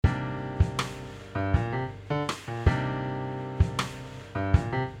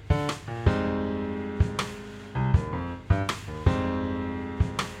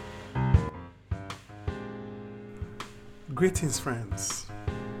Greetings, friends.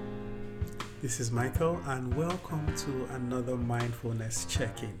 This is Michael, and welcome to another mindfulness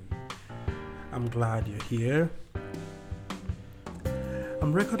check-in. I'm glad you're here.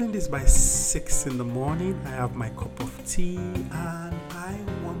 I'm recording this by 6 in the morning. I have my cup of tea, and I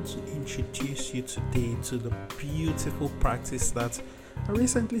want to introduce you today to the beautiful practice that I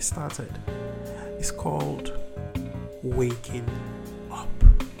recently started. It's called waking up.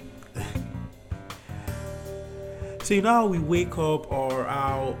 So you know how we wake up, or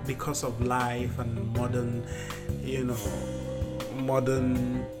how because of life and modern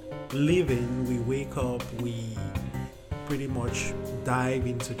living, we wake up, we pretty much dive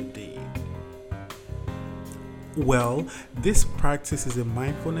into the day. Well, this practice is a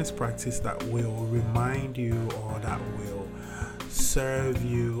mindfulness practice that will remind you, or that will serve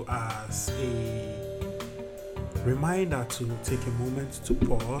you as a reminder to take a moment to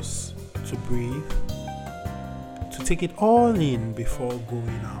pause, to breathe, to take it all in before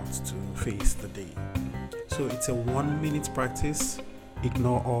going out to face the day. So it's a 1-minute practice.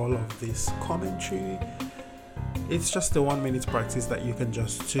 Ignore all of this commentary. It's just a 1-minute practice that you can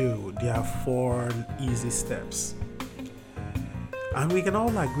just do. There are 4 easy steps. And we can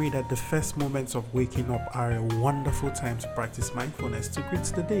all agree that the first moments of waking up are a wonderful time to practice mindfulness to greet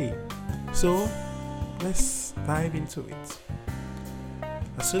the day. So let's dive into it.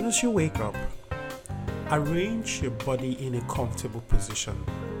 As soon as you wake up, arrange your body in a comfortable position.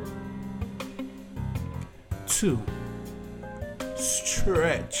 2.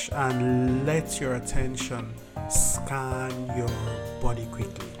 Stretch and let your attention scan your body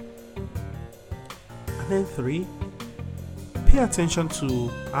quickly. And then 3. Pay attention to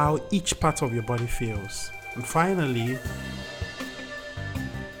how each part of your body feels. And finally,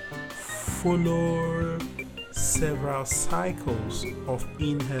 follow several cycles of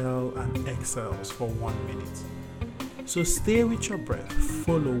inhale and exhales for 1 minute. So stay with your breath.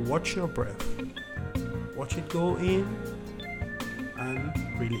 Watch your breath. Watch it go in and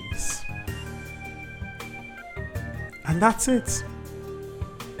release. And that's it.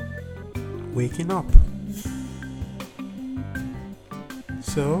 Waking up.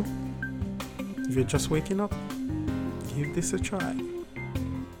 So, if you're just waking up, give this a try.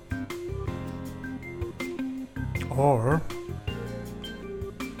 Or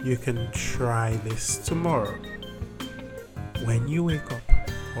you can try this tomorrow when you wake up,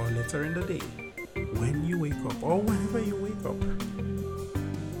 or later in the day when you wake up, or whenever you wake up.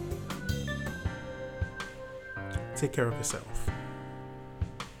 Take care of yourself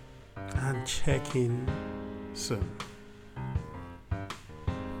and check in soon.